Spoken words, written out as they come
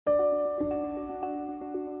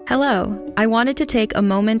Hello, I wanted to take a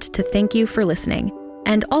moment to thank you for listening,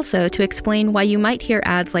 and also to explain why you might hear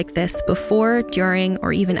ads like this before, during,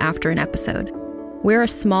 or even after an episode. We're a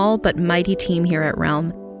small but mighty team here at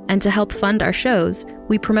Realm, and to help fund our shows,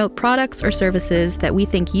 we promote products or services that we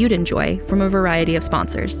think you'd enjoy from a variety of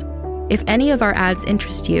sponsors. If any of our ads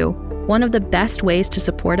interest you, one of the best ways to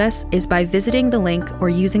support us is by visiting the link or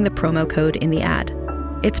using the promo code in the ad.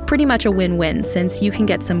 It's pretty much a win-win since you can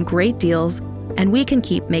get some great deals and we can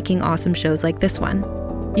keep making awesome shows like this one.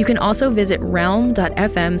 You can also visit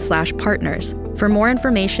realm.fm/partners for more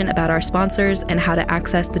information about our sponsors and how to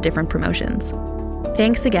access the different promotions.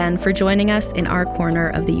 Thanks again for joining us in our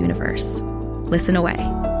corner of the universe. Listen away.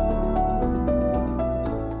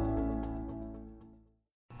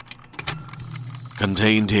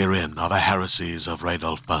 Contained herein are the heresies of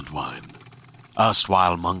Radolf Burntwine,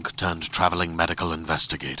 erstwhile monk turned traveling medical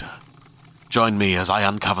investigator. Join me as I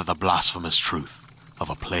uncover the blasphemous truth of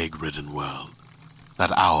a plague-ridden world,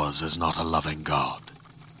 that ours is not a loving God,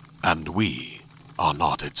 and we are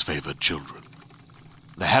not its favored children.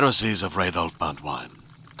 The Heresies of Radolf Burntwine,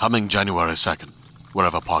 coming January 2nd,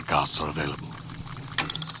 wherever podcasts are available.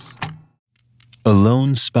 A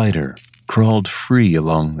lone spider crawled free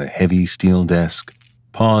along the heavy steel desk,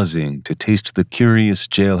 pausing to taste the curious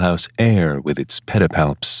jailhouse air with its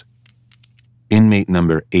pedipalps. Inmate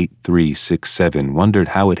number 8367 wondered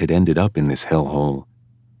how it had ended up in this hellhole.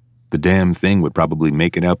 The damn thing would probably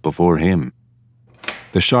make it out before him.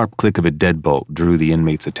 The sharp click of a deadbolt drew the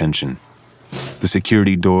inmate's attention. The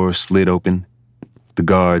security door slid open. The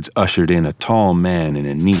guards ushered in a tall man in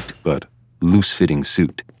a neat but loose-fitting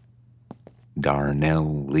suit.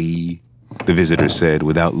 "Darnell Lee," the visitor said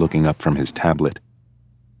without looking up from his tablet.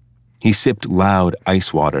 He sipped loud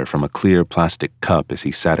ice water from a clear plastic cup as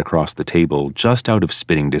he sat across the table just out of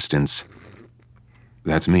spitting distance.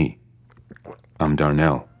 "That's me. I'm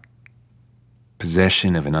Darnell.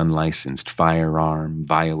 Possession of an unlicensed firearm,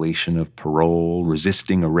 violation of parole,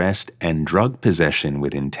 resisting arrest, and drug possession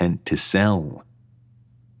with intent to sell."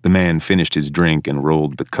 The man finished his drink and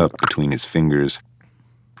rolled the cup between his fingers.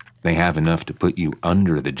 "They have enough to put you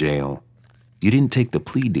under the jail. You didn't take the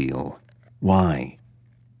plea deal. Why?"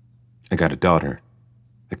 "I got a daughter.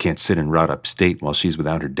 I can't sit and rot upstate while she's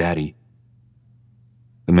without her daddy."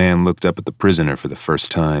 The man looked up at the prisoner for the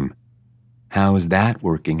first time. "How is that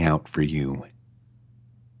working out for you?"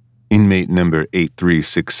 Inmate number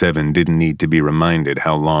 8367 didn't need to be reminded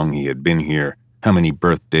how long he had been here, how many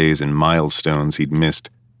birthdays and milestones he'd missed.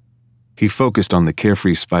 He focused on the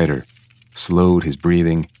carefree spider, slowed his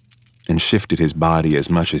breathing, and shifted his body as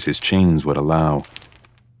much as his chains would allow.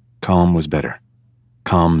 Calm was better.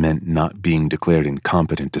 Calm meant not being declared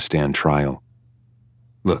incompetent to stand trial.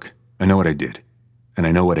 "Look, I know what I did, and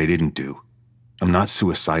I know what I didn't do. I'm not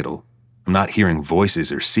suicidal. I'm not hearing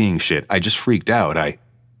voices or seeing shit. I just freaked out.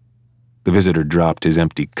 The visitor dropped his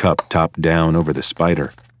empty cup top down over the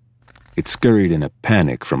spider. It scurried in a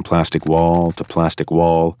panic from plastic wall to plastic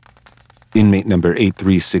wall. Inmate number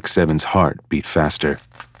 8367's heart beat faster.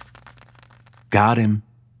 "Got him,"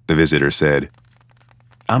 the visitor said.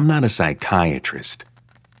 "I'm not a psychiatrist.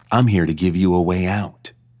 I'm here to give you a way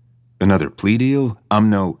out." "Another plea deal?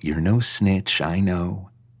 You're no snitch, I know.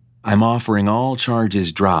 I'm offering all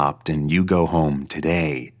charges dropped and you go home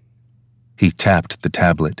today." He tapped the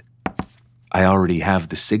tablet. "I already have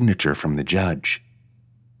the signature from the judge."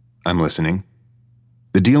 "I'm listening."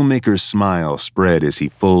 The dealmaker's smile spread as he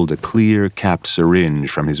pulled a clear capped syringe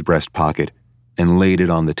from his breast pocket and laid it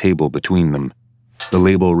on the table between them. The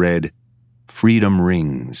label read, "Freedom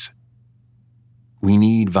Rings." "We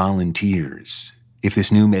need volunteers. If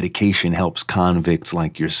this new medication helps convicts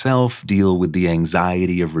like yourself deal with the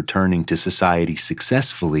anxiety of returning to society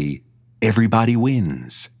successfully, everybody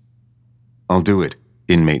wins." "I'll do it,"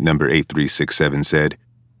 inmate number 8367 said.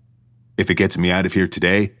 "If it gets me out of here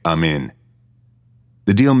today, I'm in."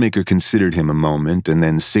 The dealmaker considered him a moment and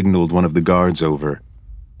then signaled one of the guards over.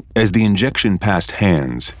 As the injection passed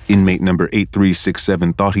hands, inmate number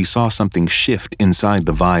 8367 thought he saw something shift inside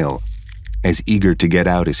the vial, as eager to get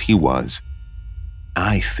out as he was.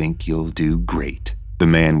 "I think you'll do great," the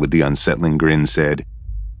man with the unsettling grin said.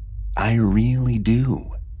 "I really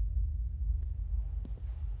do."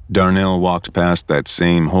 Darnell walked past that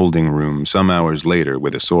same holding room some hours later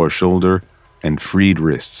with a sore shoulder and freed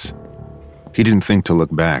wrists. He didn't think to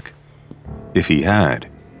look back. If he had,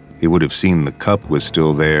 he would have seen the cup was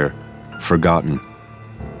still there, forgotten.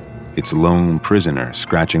 Its lone prisoner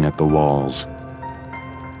scratching at the walls.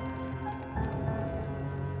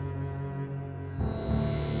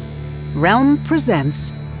 Realm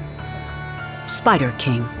presents Spider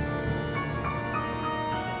King.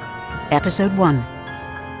 Episode 1.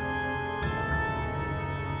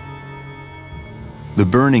 The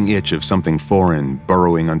burning itch of something foreign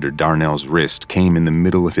burrowing under Darnell's wrist came in the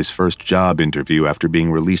middle of his first job interview after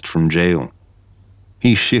being released from jail.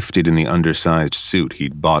 He shifted in the undersized suit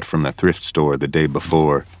he'd bought from the thrift store the day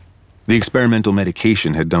before. The experimental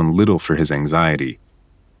medication had done little for his anxiety.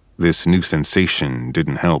 This new sensation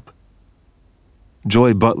didn't help.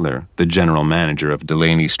 Joy Butler, the general manager of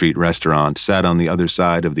Delaney Street Restaurant, sat on the other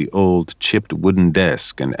side of the old, chipped wooden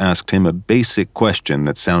desk and asked him a basic question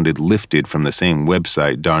that sounded lifted from the same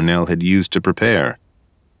website Darnell had used to prepare.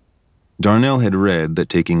 Darnell had read that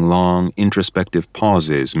taking long, introspective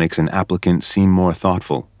pauses makes an applicant seem more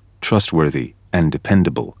thoughtful, trustworthy, and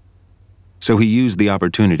dependable. So he used the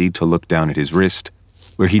opportunity to look down at his wrist,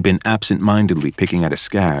 where he'd been absent-mindedly picking at a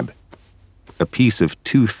scab. A piece of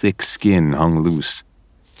too thick skin hung loose.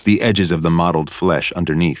 The edges of the mottled flesh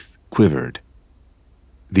underneath quivered.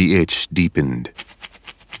 The itch deepened.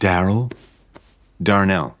 "Darryl?"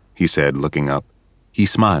 "Darnell," he said, looking up. He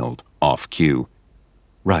smiled, off cue.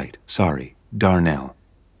 "Right, sorry, Darnell.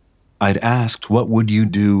 I'd asked what would you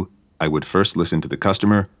do. I would first listen to the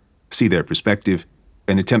customer, see their perspective,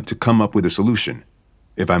 and attempt to come up with a solution.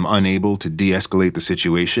 If I'm unable to de-escalate the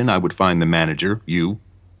situation, I would find the manager, you,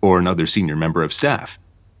 or another senior member of staff."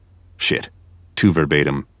 Shit, too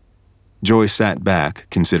verbatim. Joy sat back,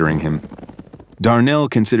 considering him. Darnell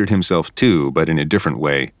considered himself too, but in a different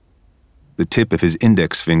way. The tip of his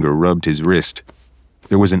index finger rubbed his wrist.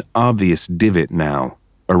 There was an obvious divot now,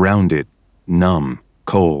 around it, numb,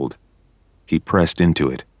 cold. He pressed into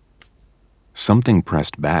it. Something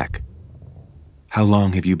pressed back. "How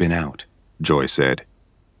long have you been out?" Joy said.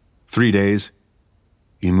 3 days.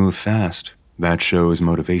 "You move fast. That shows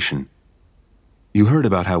motivation. You heard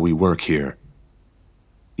about how we work here."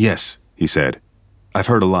 "Yes," he said. "I've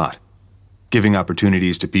heard a lot. Giving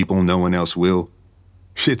opportunities to people no one else will.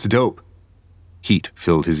 Shit's dope." Heat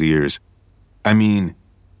filled his ears. "I mean,"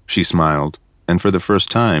 she smiled, and for the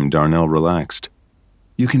first time, Darnell relaxed.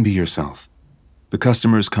 "You can be yourself. The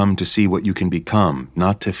customers come to see what you can become,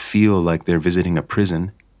 not to feel like they're visiting a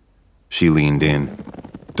prison." She leaned in.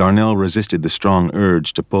 Darnell resisted the strong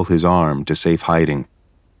urge to pull his arm to safe hiding.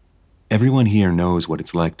 "Everyone here knows what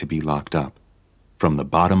it's like to be locked up. From the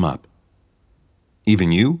bottom up."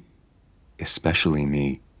 "Even you?" "Especially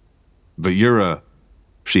me." "But you're a..."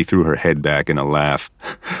 She threw her head back in a laugh.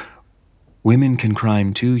 "Women can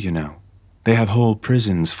crime too, you know. They have whole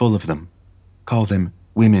prisons full of them. Call them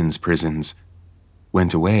women's prisons.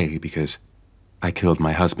 Went away because I killed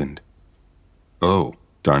my husband." "Oh,"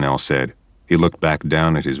 Darnell said. He looked back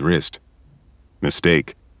down at his wrist.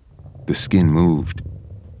 "Mistake." The skin moved.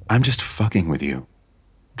 "I'm just fucking with you.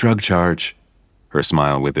 Drug charge." Her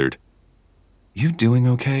smile withered. "You doing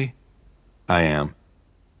okay?" "I am."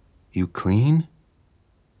 "You clean?"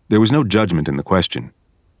 There was no judgment in the question.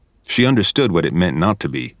 She understood what it meant not to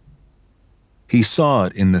be. He saw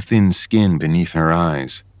it in the thin skin beneath her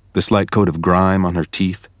eyes, the slight coat of grime on her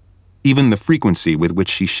teeth, even the frequency with which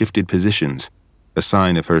she shifted positions, a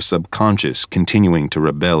sign of her subconscious continuing to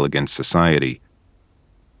rebel against society.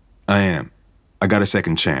 "I am. I got a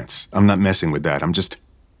second chance. I'm not messing with that. I'm just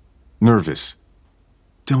nervous."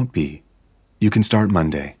 "Don't be. You can start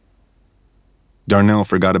Monday." Darnell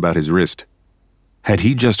forgot about his wrist. Had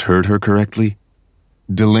he just heard her correctly?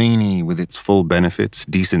 Delaney, with its full benefits,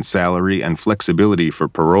 decent salary, and flexibility for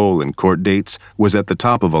parole and court dates, was at the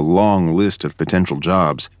top of a long list of potential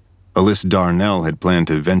jobs, a list Darnell had planned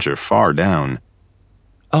to venture far down.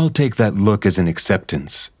 "I'll take that look as an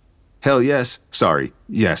acceptance." "Hell yes. Sorry,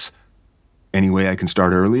 yes. Any way I can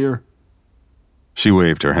start earlier?" She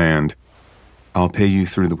waved her hand. "I'll pay you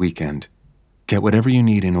through the weekend. Get whatever you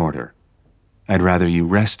need in order. I'd rather you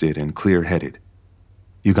rested and clear-headed.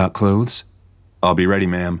 You got clothes?" "I'll be ready,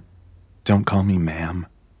 ma'am." "Don't call me ma'am."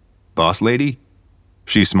 "Boss lady?"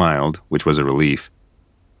 She smiled, which was a relief.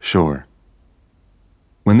 "Sure."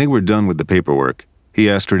 When they were done with the paperwork, he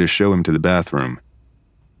asked her to show him to the bathroom.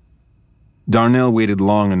 Darnell waited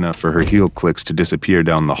long enough for her heel clicks to disappear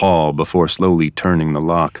down the hall before slowly turning the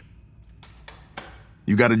lock.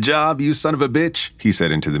 "You got a job, you son of a bitch," he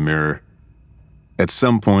said into the mirror. At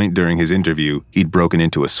some point during his interview, he'd broken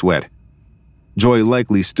into a sweat. Joy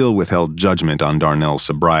likely still withheld judgment on Darnell's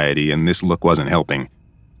sobriety, and this look wasn't helping.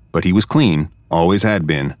 But he was clean, always had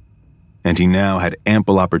been, and he now had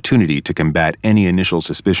ample opportunity to combat any initial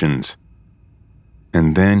suspicions.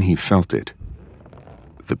 And then he felt it.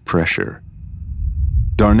 The pressure.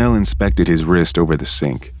 Darnell inspected his wrist over the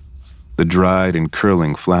sink. The dried and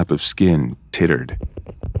curling flap of skin tittered.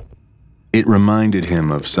 It reminded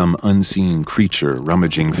him of some unseen creature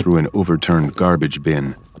rummaging through an overturned garbage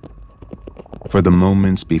bin. For the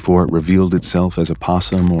moments before it revealed itself as a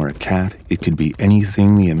possum or a cat, it could be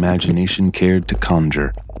anything the imagination cared to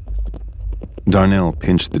conjure. Darnell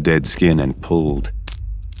pinched the dead skin and pulled.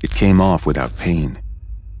 It came off without pain.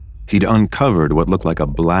 He'd uncovered what looked like a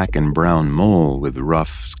black and brown mole with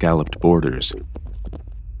rough, scalloped borders.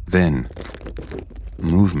 Then,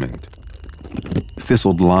 movement.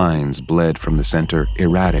 Thistled lines bled from the center,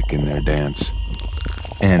 erratic in their dance.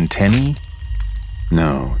 Antennae?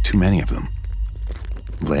 No, too many of them.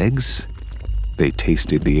 Legs? They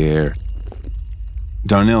tasted the air.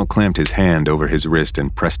 Darnell clamped his hand over his wrist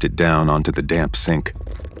and pressed it down onto the damp sink.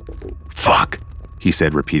 "Fuck," he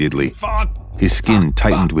said repeatedly. Fuck. His skin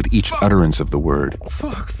tightened with each utterance of the word.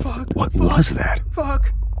 Fuck. What was that?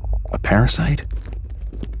 Fuck. A parasite?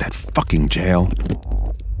 That fucking jail?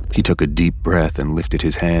 He took a deep breath and lifted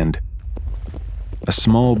his hand. A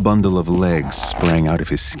small bundle of legs sprang out of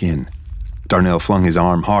his skin. Darnell flung his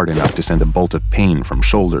arm hard enough to send a bolt of pain from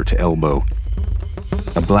shoulder to elbow.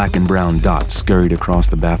 A black and brown dot scurried across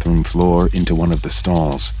the bathroom floor into one of the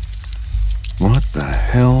stalls. What the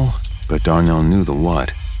hell? But Darnell knew the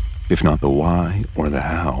what, if not the why or the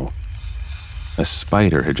how. A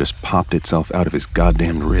spider had just popped itself out of his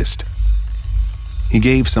goddamned wrist. He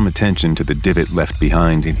gave some attention to the divot left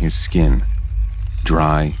behind in his skin.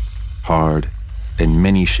 Dry, hard, and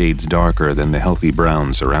many shades darker than the healthy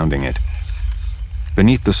brown surrounding it.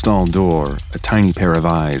 Beneath the stall door, a tiny pair of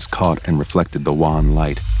eyes caught and reflected the wan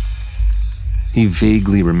light. He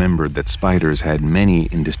vaguely remembered that spiders had many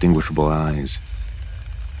indistinguishable eyes.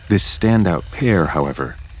 This standout pair,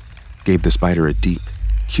 however, gave the spider a deep,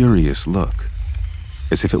 curious look,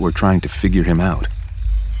 as if it were trying to figure him out.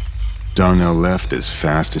 Darnell left as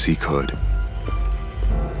fast as he could.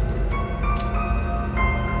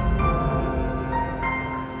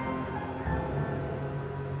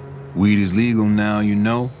 "Weed is legal now, you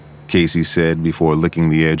know," Casey said before licking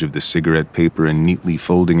the edge of the cigarette paper and neatly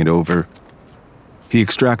folding it over. He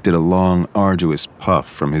extracted a long, arduous puff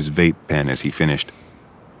from his vape pen as he finished.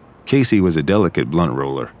 Casey was a delicate blunt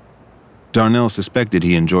roller. Darnell suspected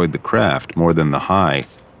he enjoyed the craft more than the high.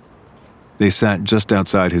 They sat just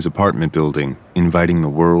outside his apartment building, inviting the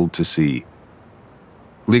world to see.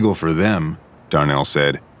 "Legal for them," Darnell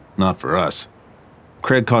said. "Not for us.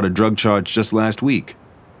 Craig caught a drug charge just last week."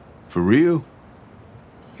 "For real?"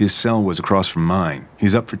 "His cell was across from mine.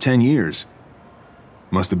 He's up for 10 years.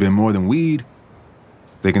 Must have been more than weed."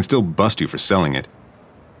 "They can still bust you for selling it."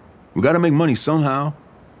 "We gotta make money somehow."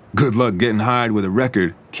 "Good luck getting hired with a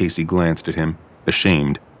record." Casey glanced at him,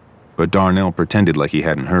 ashamed, but Darnell pretended like he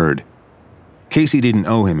hadn't heard. Casey didn't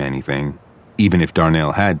owe him anything, even if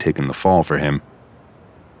Darnell had taken the fall for him.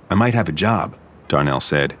 "I might have a job," Darnell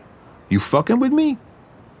said. "You fucking with me?"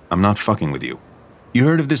 "I'm not fucking with you." "You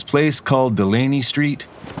heard of this place called Delaney Street?"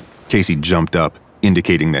 Casey jumped up,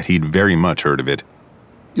 indicating that he'd very much heard of it.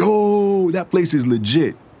 "Yo, that place is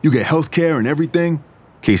legit. You get health care and everything."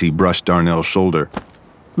 Casey brushed Darnell's shoulder.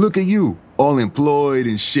 "Look at you, all employed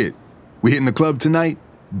and shit. We hitting the club tonight?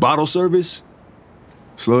 Bottle service?"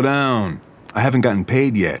 "Slow down. I haven't gotten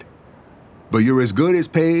paid yet." "But you're as good as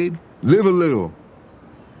paid. Live a little."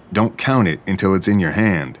 "Don't count it until it's in your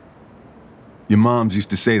hand." "Your moms used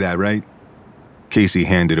to say that, right?" Casey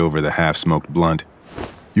handed over the half-smoked blunt.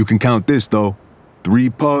 "You can count this, though. 3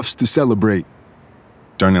 puffs to celebrate."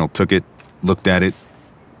 Darnell took it, looked at it.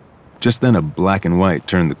 Just then a black and white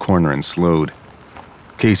turned the corner and slowed.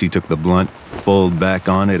 Casey took the blunt, pulled back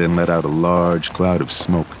on it, and let out a large cloud of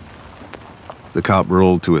smoke. The cop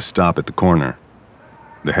rolled to a stop at the corner.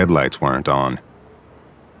 The headlights weren't on.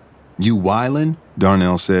 "You wildin'?"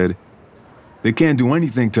 Darnell said. "They can't do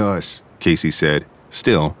anything to us," Casey said.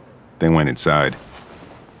 Still, they went inside.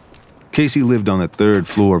 Casey lived on the 3rd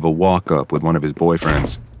floor of a walk-up with one of his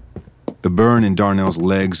boyfriends. The burn in Darnell's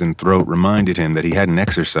legs and throat reminded him that he hadn't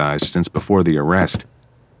exercised since before the arrest.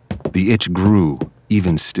 The itch grew,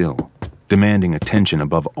 even still, demanding attention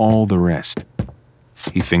above all the rest.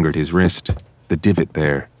 He fingered his wrist, the divot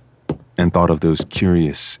there, and thought of those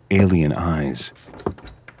curious, alien eyes.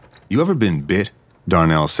 "You ever been bit?"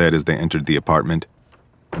 Darnell said as they entered the apartment.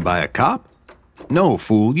 "By a cop?" "No,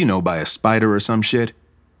 fool, you know, by a spider or some shit."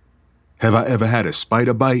 "Have I ever had a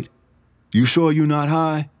spider bite? You sure you not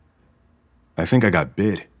high?" "I think I got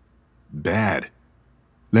bit. Bad."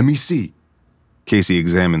 "Let me see." Casey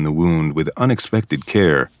examined the wound with unexpected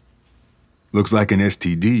care. "Looks like an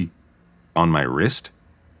STD." "On my wrist?"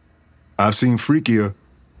 "I've seen freakier.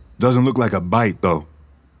 Doesn't look like a bite, though.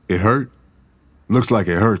 It hurt?" "Looks like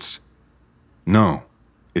it hurts." "No,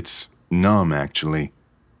 it's numb, actually."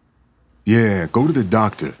 "Yeah, go to the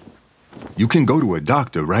doctor. You can go to a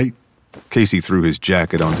doctor, right?" Casey threw his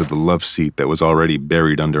jacket onto the love seat that was already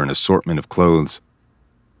buried under an assortment of clothes.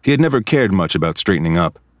 He had never cared much about straightening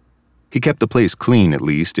up. He kept the place clean, at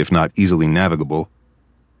least, if not easily navigable.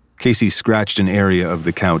 Casey scratched an area of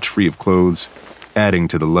the couch free of clothes, adding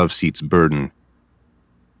to the love seat's burden.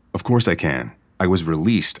 Of course I can. I was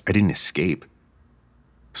released. I didn't escape.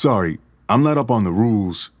 Sorry, I'm not up on the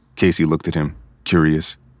rules. Casey looked at him,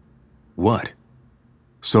 curious. What?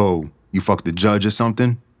 So, you fucked the judge or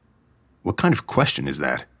something? What kind of question is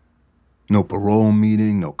that? No parole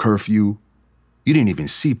meeting, no curfew. You didn't even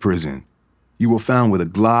see prison. You were found with a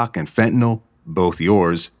Glock and fentanyl, both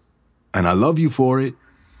yours. And I love you for it,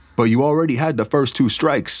 but you already had the first 2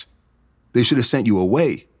 strikes. They should have sent you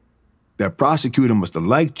away. That prosecutor must have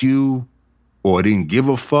liked you, or didn't give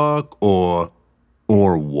a fuck, or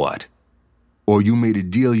what? Or you made a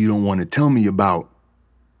deal you don't want to tell me about.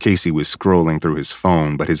 Casey was scrolling through his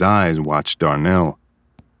phone, but his eyes watched Darnell.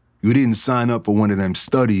 You didn't sign up for one of them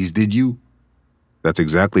studies, did you? That's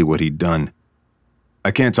exactly what he'd done.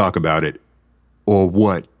 I can't talk about it. Or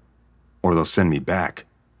what? Or they'll send me back.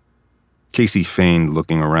 Casey feigned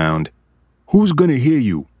looking around. Who's gonna hear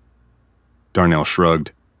you? Darnell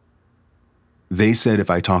shrugged. They said if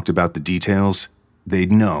I talked about the details,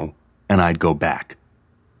 they'd know, and I'd go back.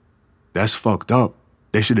 That's fucked up.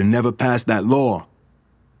 They should have never passed that law.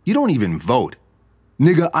 You don't even vote.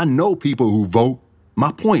 Nigga, I know people who vote.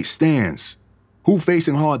 My point stands. Who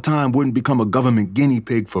facing hard time wouldn't become a government guinea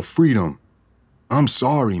pig for freedom? I'm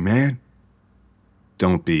sorry, man.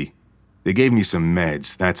 Don't be. They gave me some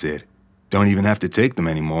meds, that's it. Don't even have to take them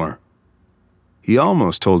anymore. He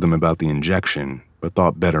almost told him about the injection, but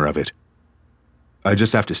thought better of it. I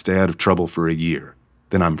just have to stay out of trouble for a year.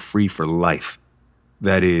 Then I'm free for life.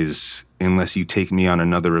 That is, unless you take me on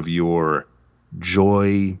another of your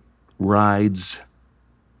joy rides.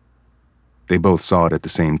 They both saw it at the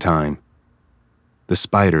same time. The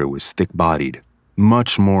spider was thick-bodied,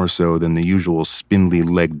 much more so than the usual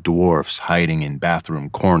spindly-legged dwarfs hiding in bathroom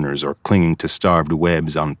corners or clinging to starved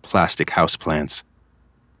webs on plastic houseplants.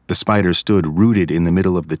 The spider stood rooted in the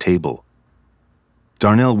middle of the table.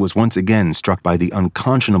 Darnell was once again struck by the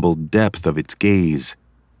unconscionable depth of its gaze.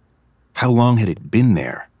 How long had it been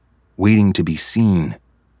there, waiting to be seen?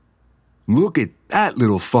 Look at that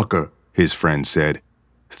little fucker, his friend said.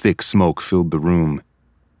 Thick smoke filled the room.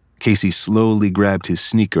 Casey slowly grabbed his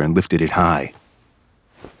sneaker and lifted it high.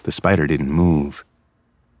 The spider didn't move.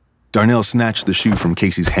 Darnell snatched the shoe from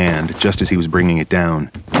Casey's hand just as he was bringing it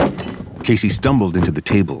down. Casey stumbled into the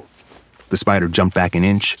table. The spider jumped back an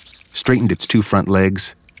inch, straightened its 2 front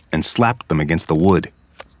legs, and slapped them against the wood.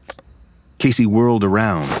 Casey whirled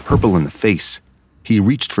around, purple in the face. He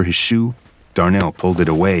reached for his shoe. Darnell pulled it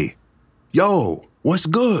away. Yo, what's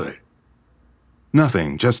good?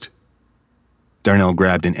 Nothing, just... Darnell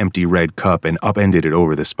grabbed an empty red cup and upended it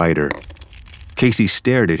over the spider. Casey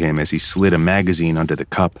stared at him as he slid a magazine under the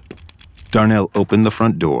cup. Darnell opened the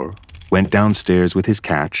front door, went downstairs with his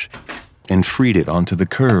catch, and freed it onto the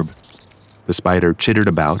curb. The spider chittered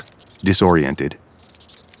about, disoriented,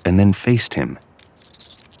 and then faced him.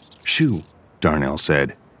 Shoo, Darnell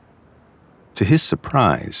said. To his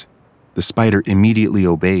surprise, the spider immediately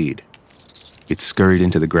obeyed. It scurried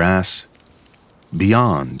into the grass.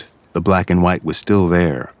 Beyond, the black and white was still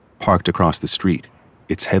there, parked across the street,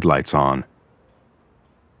 its headlights on.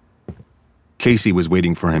 Casey was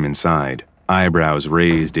waiting for him inside, eyebrows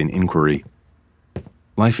raised in inquiry.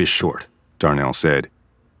 Life is short, Darnell said.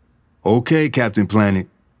 Okay, Captain Planet.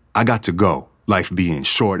 I got to go, life being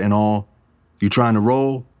short and all. You trying to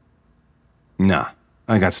roll? Nah,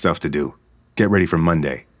 I got stuff to do. Get ready for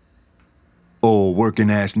Monday. Oh,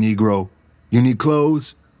 working-ass Negro. You need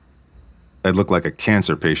clothes? I'd look like a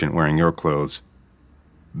cancer patient wearing your clothes.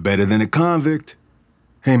 Better than a convict.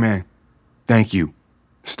 Hey, man. Thank you.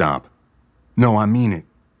 Stop. No, I mean it.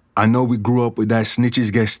 I know we grew up with that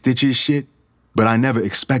snitches get stitches shit, but I never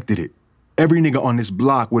expected it. Every nigga on this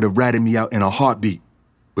block would have ratted me out in a heartbeat.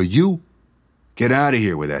 But you? Get out of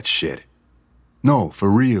here with that shit. No, for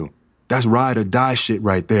real. That's ride or die shit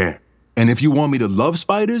right there. And if you want me to love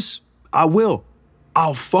spiders, I will.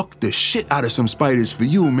 I'll fuck the shit out of some spiders for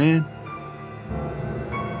you, man.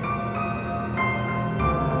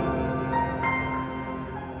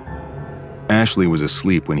 Ashley was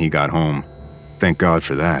asleep when he got home. Thank God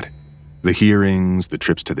for that. The hearings, the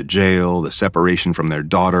trips to the jail, the separation from their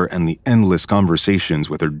daughter, and the endless conversations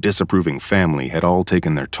with her disapproving family had all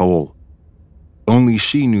taken their toll. Only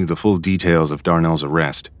she knew the full details of Darnell's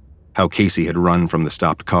arrest, how Casey had run from the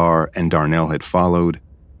stopped car and Darnell had followed.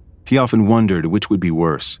 He often wondered which would be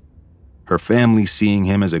worse, her family seeing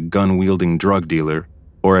him as a gun-wielding drug dealer,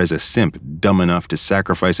 or as a simp dumb enough to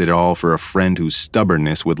sacrifice it all for a friend whose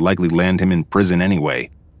stubbornness would likely land him in prison anyway.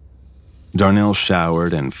 Darnell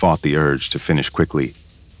showered and fought the urge to finish quickly.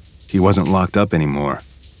 He wasn't locked up anymore.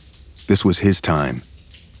 This was his time.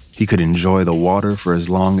 He could enjoy the water for as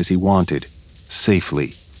long as he wanted,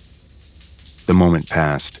 safely. The moment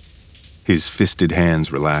passed. His fisted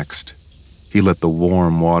hands relaxed. He let the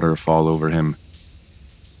warm water fall over him.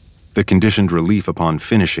 The conditioned relief upon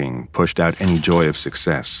finishing pushed out any joy of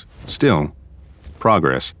success. Still,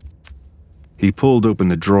 progress. He pulled open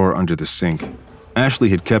the drawer under the sink. Ashley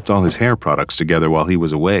had kept all his hair products together while he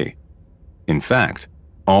was away. In fact,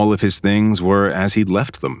 all of his things were as he'd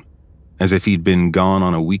left them, as if he'd been gone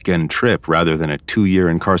on a weekend trip rather than a 2-year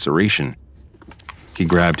incarceration. He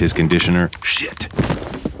grabbed his conditioner. Shit!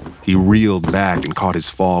 He reeled back and caught his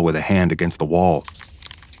fall with a hand against the wall.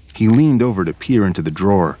 He leaned over to peer into the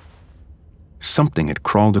drawer. Something had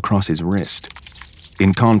crawled across his wrist.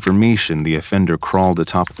 In confirmation, the offender crawled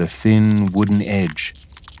atop the thin wooden edge.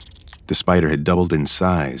 The spider had doubled in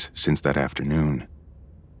size since that afternoon.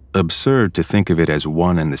 Absurd to think of it as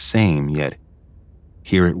one and the same, yet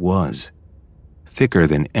here it was, thicker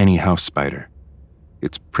than any house spider,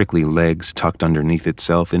 its prickly legs tucked underneath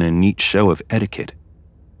itself in a neat show of etiquette.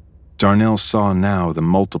 Darnell saw now the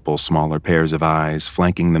multiple smaller pairs of eyes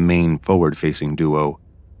flanking the main forward-facing duo.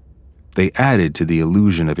 They added to the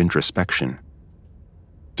illusion of introspection.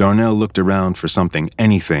 Darnell looked around for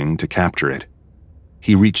anything to capture it.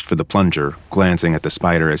 He reached for the plunger, glancing at the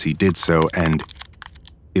spider as he did so, and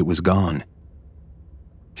it was gone.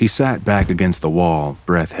 He sat back against the wall,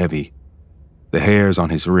 breath heavy. The hairs on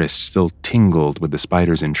his wrist still tingled with the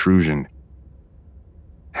spider's intrusion.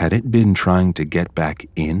 Had it been trying to get back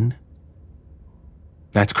in?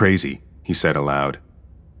 "That's crazy," he said aloud.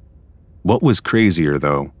 What was crazier,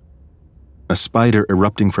 though? A spider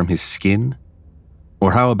erupting from his skin?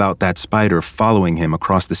 Or how about that spider following him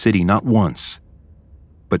across the city not once,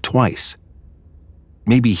 but twice?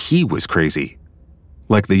 Maybe he was crazy.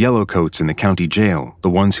 Like the yellowcoats in the county jail, the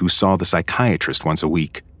ones who saw the psychiatrist once a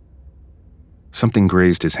week. Something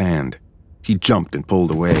grazed his hand. He jumped and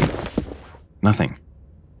pulled away. Nothing.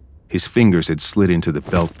 His fingers had slid into the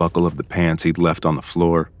belt buckle of the pants he'd left on the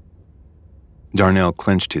floor. Darnell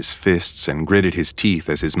clenched his fists and gritted his teeth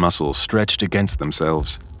as his muscles stretched against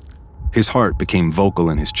themselves. His heart became vocal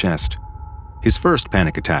in his chest. His first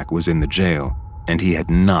panic attack was in the jail, and he had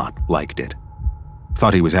not liked it.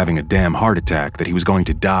 Thought he was having a damn heart attack, that he was going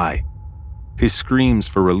to die. His screams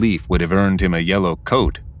for relief would have earned him a yellow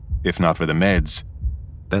coat, if not for the meds.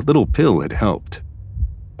 That little pill had helped.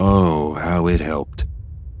 Oh, how it helped.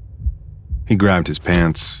 He grabbed his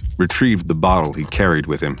pants, retrieved the bottle he carried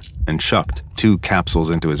with him, and chucked 2 capsules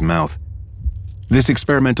into his mouth. This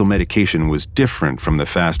experimental medication was different from the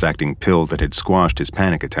fast-acting pill that had squashed his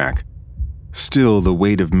panic attack. Still, the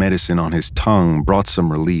weight of medicine on his tongue brought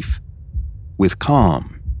some relief. With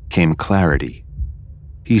calm came clarity.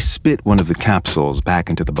 He spit one of the capsules back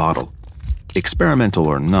into the bottle. Experimental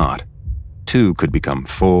or not, 2 could become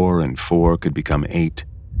 4 and 4 could become 8.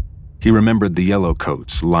 He remembered the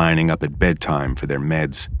yellowcoats lining up at bedtime for their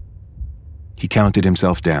meds. He counted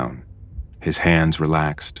himself down. His hands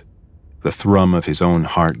relaxed. The thrum of his own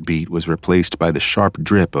heartbeat was replaced by the sharp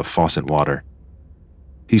drip of faucet water.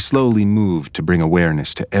 He slowly moved to bring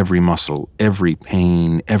awareness to every muscle, every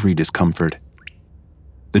pain, every discomfort.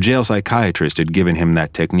 The jail psychiatrist had given him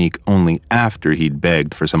that technique only after he'd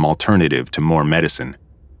begged for some alternative to more medicine.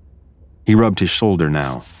 He rubbed his shoulder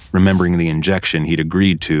now, remembering the injection he'd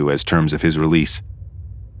agreed to as terms of his release.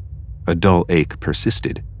 A dull ache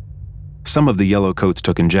persisted. Some of the yellowcoats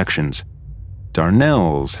took injections.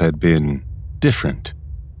 Darnell's had been different.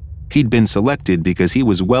 He'd been selected because he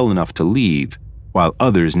was well enough to leave, while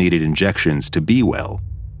others needed injections to be well.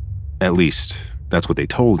 At least, that's what they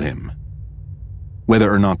told him.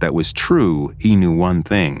 Whether or not that was true, he knew one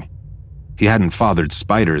thing. He hadn't fathered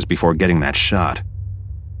spiders before getting that shot.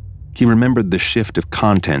 He remembered the shift of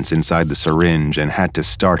contents inside the syringe and had to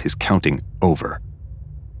start his counting over.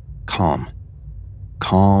 Calm.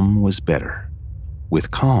 Calm was better.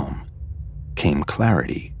 With calm came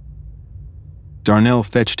clarity. Darnell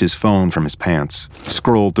fetched his phone from his pants,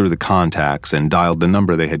 scrolled through the contacts, and dialed the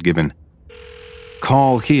number they had given.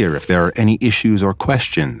 "Call here if there are any issues or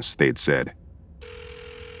questions," they'd said.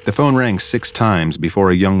 The phone rang 6 times before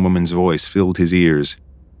a young woman's voice filled his ears.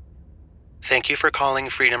 "Thank you for calling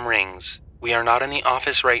Freedom Rings. We are not in the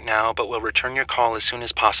office right now, but will return your call as soon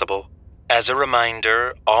as possible. As a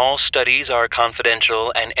reminder, all studies are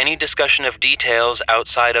confidential, and any discussion of details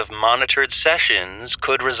outside of monitored sessions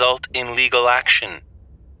could result in legal action."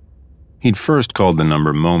 He'd first called the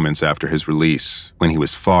number moments after his release, when he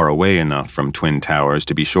was far away enough from Twin Towers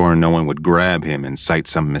to be sure no one would grab him and cite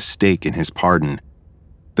some mistake in his pardon.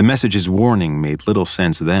 The message's warning made little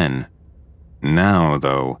sense then. Now,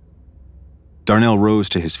 though... Darnell rose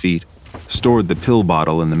to his feet, stored the pill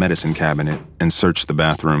bottle in the medicine cabinet, and searched the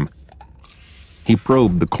bathroom. He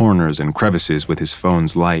probed the corners and crevices with his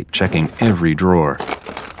phone's light, checking every drawer.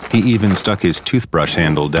 He even stuck his toothbrush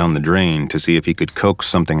handle down the drain to see if he could coax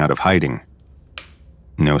something out of hiding.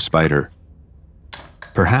 No spider.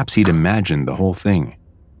 Perhaps he'd imagined the whole thing.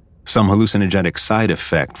 Some hallucinogenic side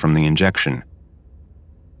effect from the injection.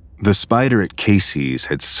 The spider at Casey's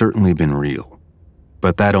had certainly been real,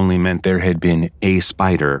 but that only meant there had been a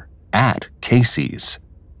spider at Casey's.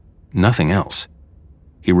 Nothing else.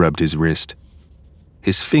 He rubbed his wrist.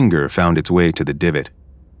 His finger found its way to the divot.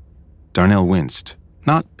 Darnell winced.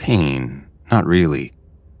 Not pain, not really.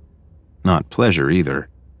 Not pleasure either.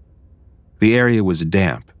 The area was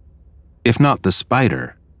damp. If not the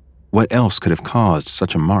spider, what else could have caused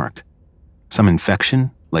such a mark? Some infection,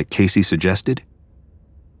 like Casey suggested?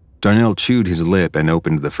 Darnell chewed his lip and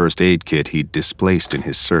opened the first aid kit he'd displaced in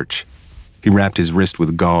his search. He wrapped his wrist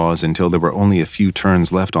with gauze until there were only a few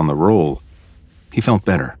turns left on the roll. He felt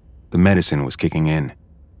better. The medicine was kicking in.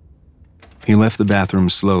 He left the bathroom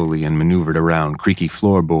slowly and maneuvered around creaky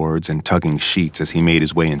floorboards and tugging sheets as he made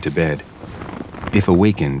his way into bed. If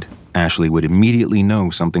awakened, Ashley would immediately know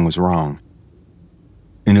something was wrong.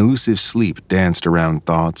 An elusive sleep danced around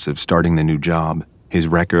thoughts of starting the new job, his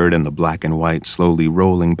record and the black and white slowly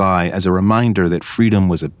rolling by as a reminder that freedom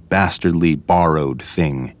was a bastardly borrowed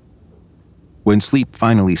thing. When sleep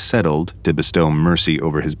finally settled to bestow mercy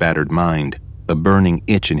over his battered mind, a burning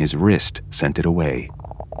itch in his wrist sent it away.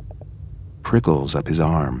 Prickles up his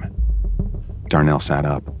arm. Darnell sat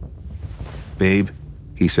up. "Babe,"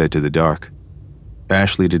 he said to the dark.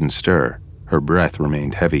 Ashley didn't stir. Her breath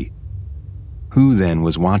remained heavy. Who then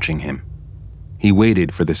was watching him? He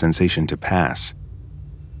waited for the sensation to pass.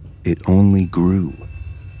 It only grew.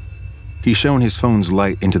 He shone his phone's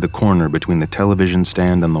light into the corner between the television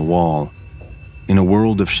stand and the wall. In a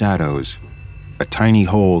world of shadows, a tiny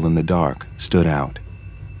hole in the dark stood out.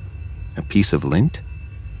 A piece of lint?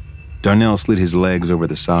 Darnell slid his legs over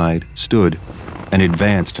the side, stood, and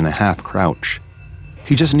advanced in a half-crouch.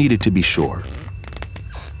 He just needed to be sure.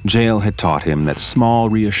 Jail had taught him that small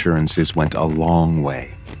reassurances went a long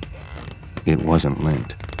way. It wasn't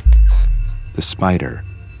lint. The spider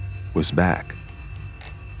was back.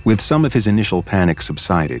 With some of his initial panic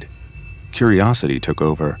subsided, curiosity took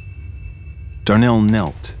over. Darnell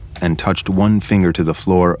knelt and touched one finger to the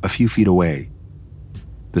floor a few feet away.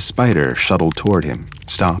 The spider shuttled toward him,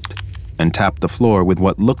 stopped, and tapped the floor with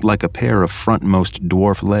what looked like a pair of frontmost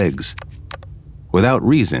dwarf legs. Without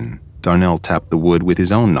reason, Darnell tapped the wood with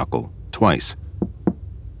his own knuckle, twice.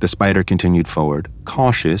 The spider continued forward,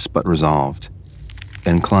 cautious but resolved,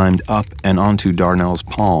 and climbed up and onto Darnell's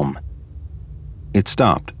palm. It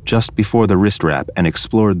stopped just before the wrist wrap and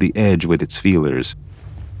explored the edge with its feelers.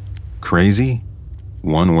 Crazy?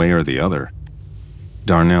 One way or the other.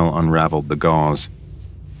 Darnell unraveled the gauze.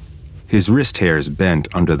 His wrist hairs bent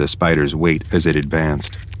under the spider's weight as it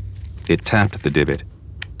advanced. It tapped the divot.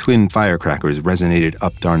 Twin firecrackers resonated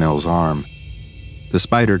up Darnell's arm. The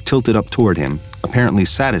spider tilted up toward him, apparently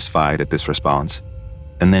satisfied at this response,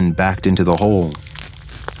 and then backed into the hole.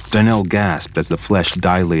 Darnell gasped as the flesh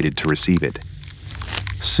dilated to receive it.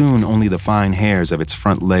 Soon only the fine hairs of its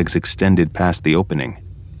front legs extended past the opening.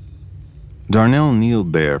 Darnell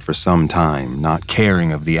kneeled there for some time, not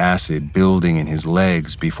caring of the acid building in his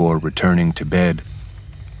legs before returning to bed.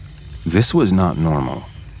 This was not normal.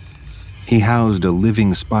 He housed a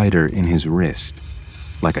living spider in his wrist,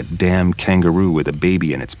 like a damn kangaroo with a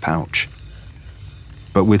baby in its pouch.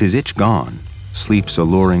 But with his itch gone, sleep's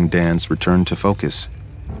alluring dance returned to focus.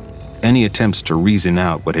 Any attempts to reason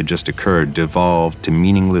out what had just occurred devolved to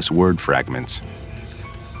meaningless word fragments.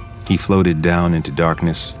 He floated down into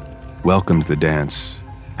darkness, welcomed the dance,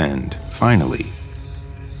 and, finally,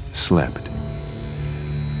 slept.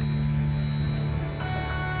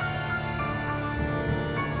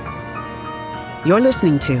 You're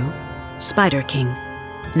listening to Spider King,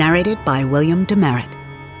 narrated by William Demerit.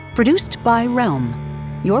 Produced by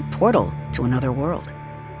Realm, your portal to another world.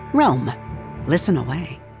 Realm, listen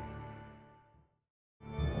away.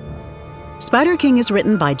 Spider King is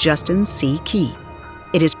written by Justin C. Key.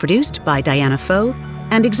 It is produced by Diana Foe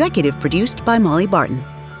and executive produced by Molly Barton.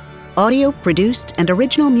 Audio produced and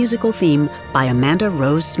original musical theme by Amanda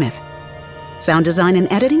Rose Smith. Sound design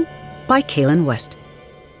and editing by Kaylin West.